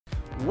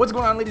What's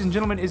going on, ladies and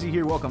gentlemen? Izzy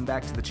here. Welcome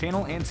back to the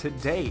channel, and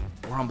today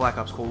we're on Black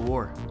Ops Cold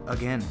War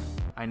again.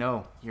 I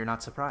know, you're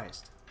not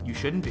surprised. You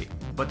shouldn't be.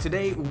 But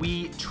today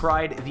we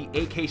tried the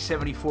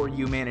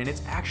AK74u, man, and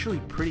it's actually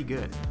pretty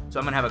good. So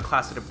I'm gonna have a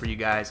class setup for you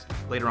guys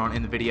later on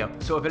in the video.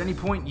 So if at any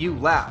point you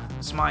laugh,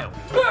 smile,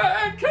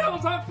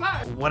 kills on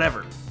fire,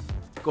 whatever,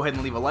 go ahead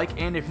and leave a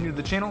like, and if you're new to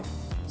the channel,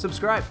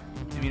 subscribe.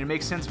 I mean, it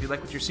makes sense. If you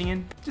like what you're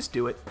seeing, just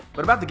do it.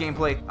 But about the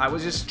gameplay, I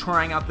was just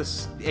trying out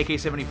this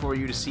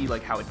AK74u to see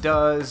like how it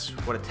does,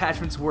 what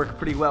attachments work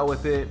pretty well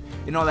with it,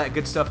 and all that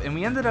good stuff. And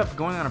we ended up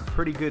going on a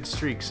pretty good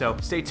streak, so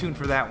stay tuned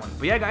for that one.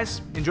 But yeah,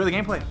 guys, enjoy the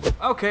gameplay.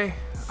 Okay,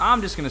 I'm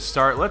just gonna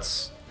start.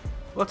 Let's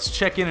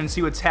check in and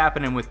see what's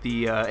happening with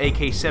the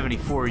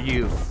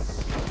AK74u.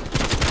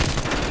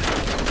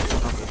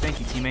 Okay, thank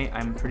you, teammate.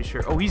 I'm pretty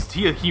sure. Oh,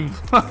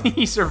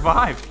 he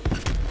survived.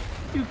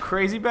 You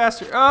crazy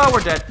bastard. Oh, we're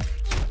dead.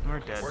 We're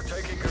dead. We're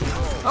taking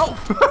control.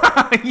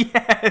 Oh,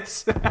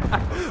 yes.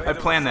 I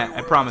planned that.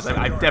 I promise.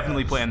 I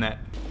definitely planned that.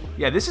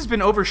 Yeah, this has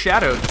been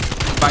overshadowed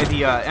by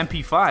the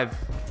MP5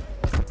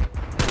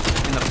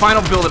 in the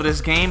final build of this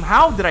game.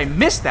 How did I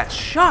miss that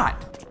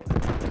shot?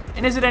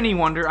 And is it any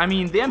wonder? I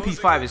mean, the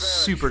MP5 is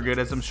super good,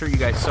 as I'm sure you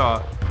guys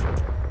saw.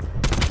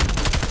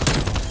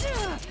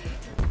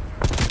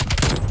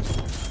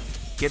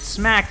 Get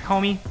smacked,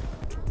 homie.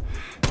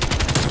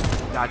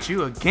 Got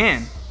you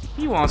again.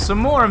 You want some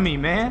more of me,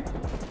 man.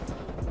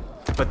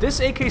 But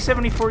this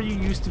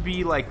AK74u used to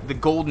be like the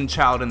golden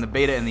child in the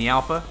beta and the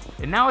alpha,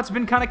 and now it's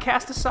been kind of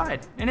cast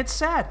aside, and it's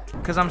sad,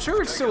 because I'm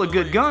sure it's still a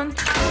good gun.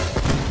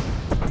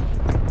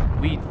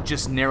 We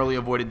just narrowly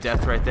avoided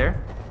death right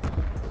there.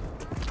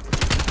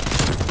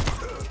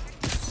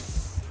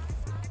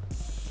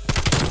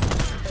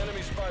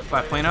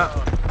 Spy plane up.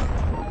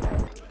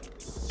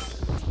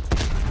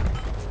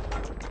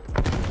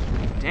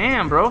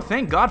 Damn, bro,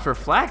 thank God for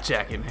flak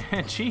jacket,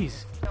 man,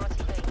 jeez.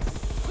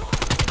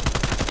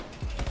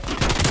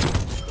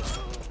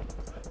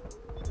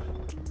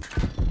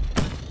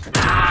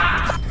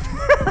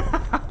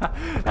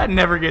 That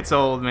never gets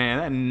old, man.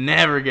 That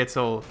never gets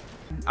old.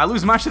 I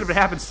lose my shit if it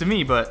happens to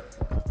me, but...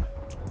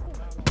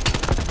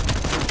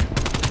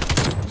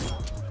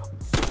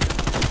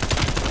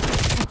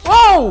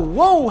 Whoa!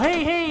 Whoa!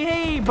 Hey, hey,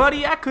 hey,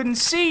 buddy. I couldn't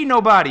see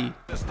nobody.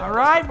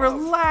 Alright,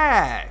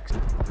 relax.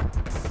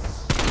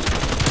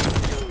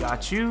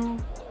 Got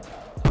you.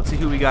 Let's see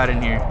who we got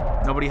in here.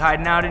 Nobody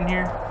hiding out in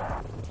here?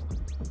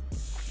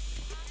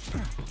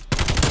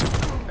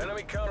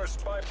 Enemy counter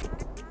spy.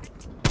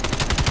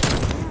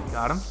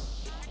 Got him.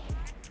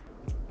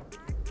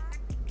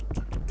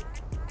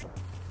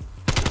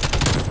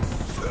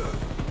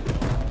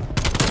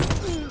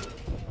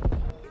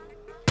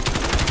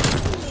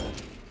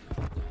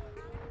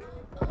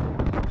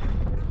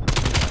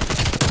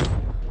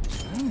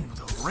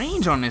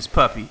 Range on this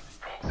puppy.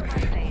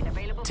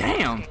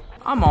 Damn,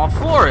 I'm all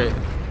for it.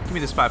 Give me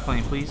the spy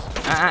plane, please.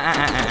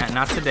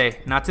 Not today.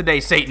 Not today,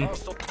 Satan.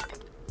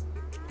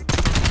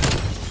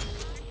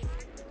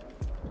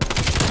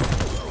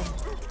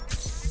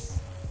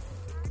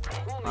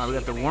 Alright, we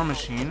got the war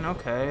machine.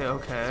 Okay,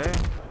 okay.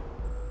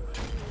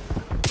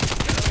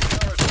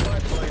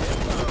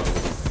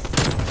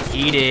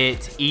 Eat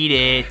it, eat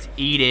it,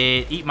 eat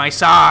it. Eat my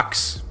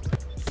socks.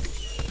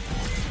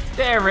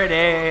 There it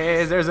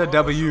is. There's a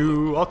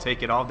W. I'll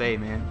take it all day,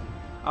 man.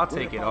 I'll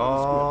take it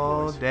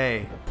all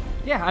day.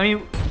 Yeah, I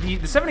mean, the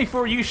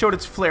 74u showed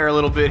its flair a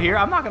little bit here.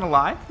 I'm not going to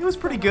lie. It was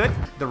pretty good.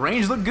 The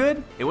range looked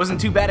good. It wasn't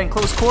too bad in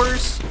close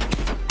quarters.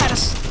 Had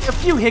a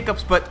few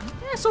hiccups, but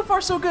yeah, so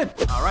far so good.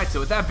 All right, so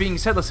with that being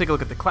said, let's take a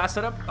look at the class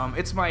setup.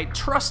 It's my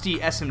trusty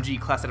SMG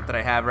class setup that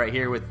I have right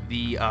here with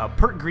the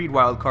Perk Greed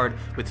wildcard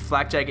with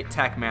Flak Jacket,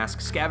 Tac Mask,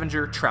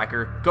 Scavenger,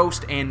 Tracker,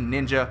 Ghost, and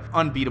Ninja.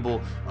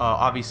 Unbeatable.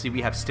 Obviously,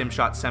 we have Stim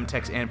Shot,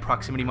 Semtex, and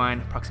Proximity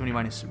Mine. Proximity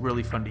Mine is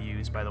really fun to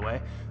use, by the way.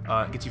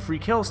 Gets you free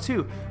kills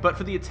too. But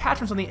for the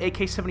attachments on the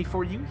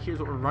AK74u, here's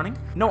what we're running.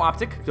 No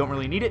optic, don't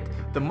really need it.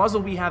 The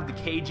muzzle, we have the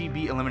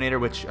KGB Eliminator,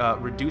 which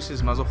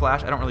reduces muzzle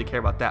flash. I don't really care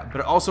about that, but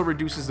it also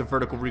reduces the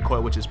vertical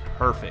recoil, which is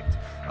perfect.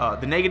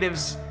 The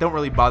negatives don't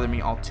really bother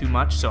me all too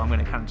much, so I'm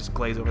going to kind of just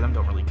glaze over them,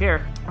 don't really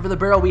care. And for the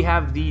barrel, we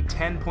have the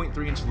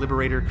 10.3-inch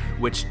Liberator,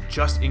 which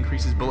just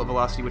increases bullet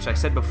velocity, which I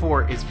said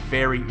before is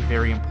very,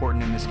 very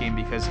important in this game,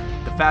 because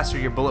the faster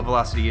your bullet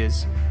velocity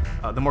is,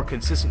 the more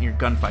consistent your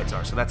gunfights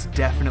are, so that's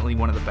definitely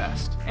one of the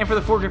best. And for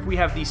the foregrip, we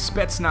have the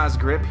Spetsnaz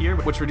grip here,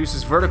 which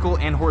reduces vertical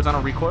and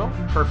horizontal recoil.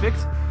 Perfect.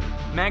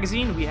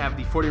 Magazine, we have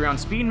the 40-round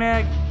speed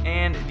mag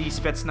and the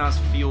Spetsnaz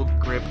field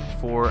grip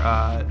for the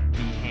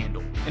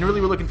handle. And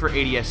really, we're looking for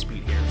ADS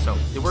speed here, so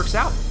it works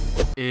out.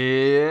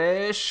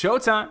 It's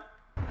showtime.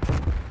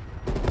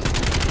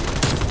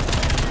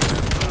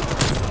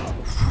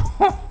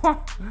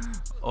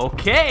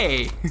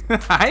 Okay,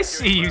 I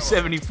see you,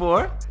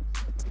 74.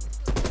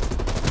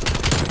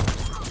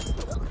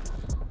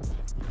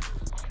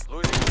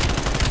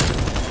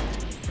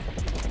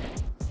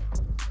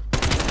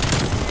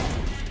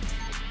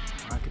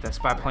 Get that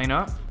spy plane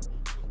up.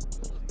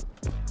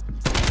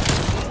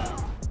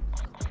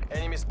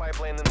 Enemy spy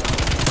plane in the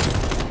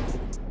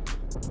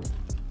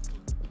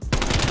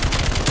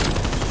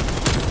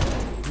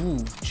Ooh,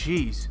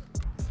 jeez.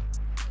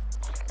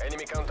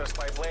 Enemy counter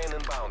spy plane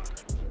inbound.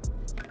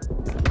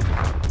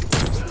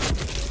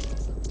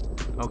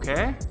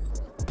 Okay.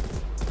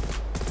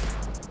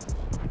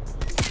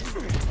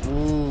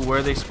 Ooh, where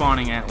are they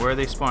spawning at? Where are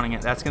they spawning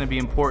at? That's going to be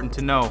important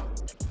to know.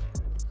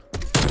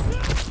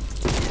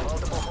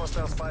 Multiple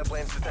hostile spy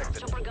planes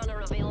detected. Chopper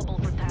gunner available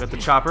for Got the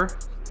chopper.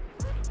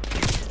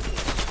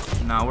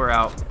 No, we're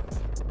out.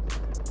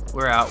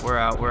 We're out, we're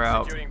out, we're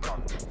out. Securing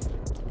bomb.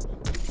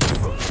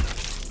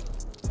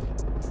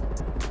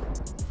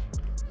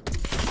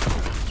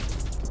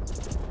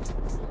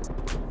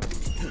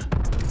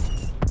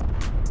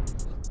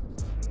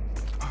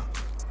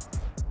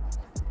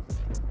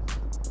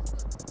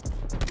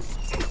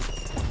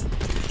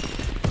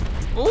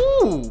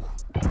 Ooh!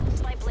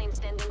 spy plane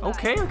standing by.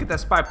 Okay, look at that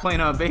spy plane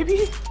up,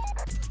 baby.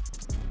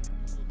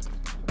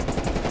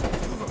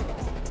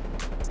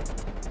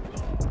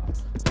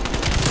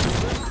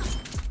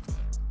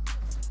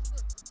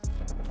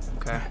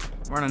 Okay,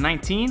 we're on a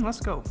 19. Let's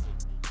go.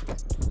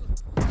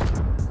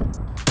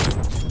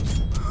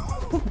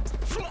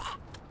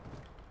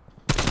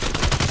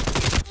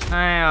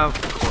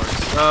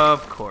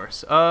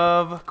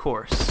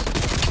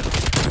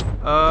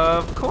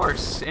 Of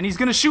course. And he's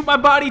gonna shoot my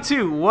body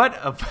too. What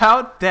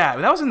about that?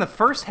 That was in the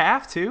first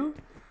half too.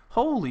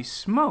 Holy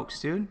smokes,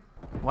 dude.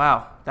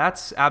 Wow,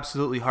 that's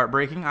absolutely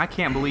heartbreaking. I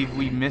can't believe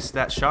we missed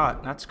that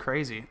shot. That's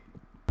crazy.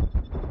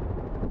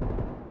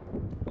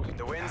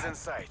 The wind's in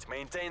sight.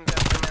 Maintain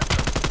that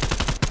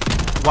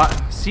momentum.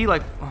 What? See,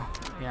 like, oh,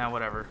 yeah,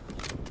 whatever.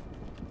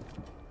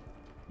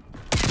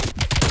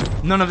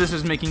 None of this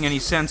is making any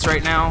sense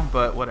right now,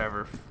 but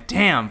whatever.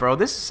 Damn, bro,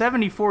 this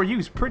 74u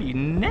is pretty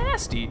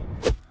nasty.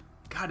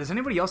 God, does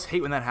anybody else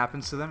hate when that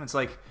happens to them? It's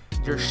like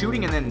you're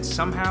shooting and then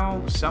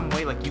somehow, some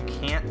way, like you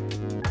can't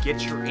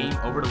get your aim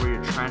over to where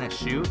you're trying to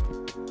shoot.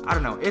 I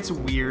don't know, it's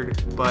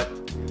weird, but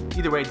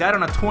either way, died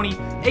on a 20.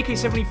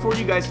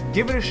 AK74u, guys,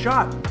 give it a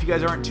shot if you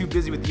guys aren't too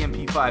busy with the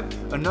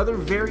MP5. Another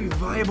very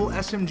viable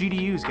SMG to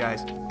use,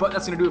 guys. But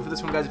that's gonna do it for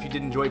this one, guys. If you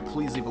did enjoy,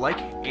 please leave a like,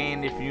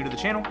 and if you're new to the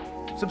channel,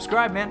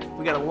 subscribe, man.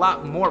 We got a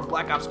lot more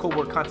Black Ops Cold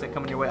War content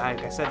coming your way.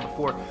 Like I said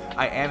before,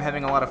 I am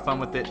having a lot of fun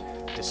with it,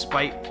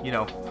 despite, you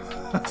know,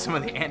 some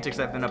of the antics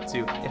I've been up to.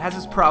 It has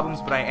its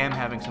problems, but I am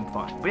having some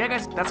fun. But yeah,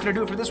 guys, that's gonna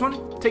do it for this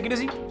one. Take it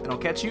easy, and I'll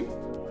catch you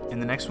in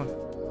the next one.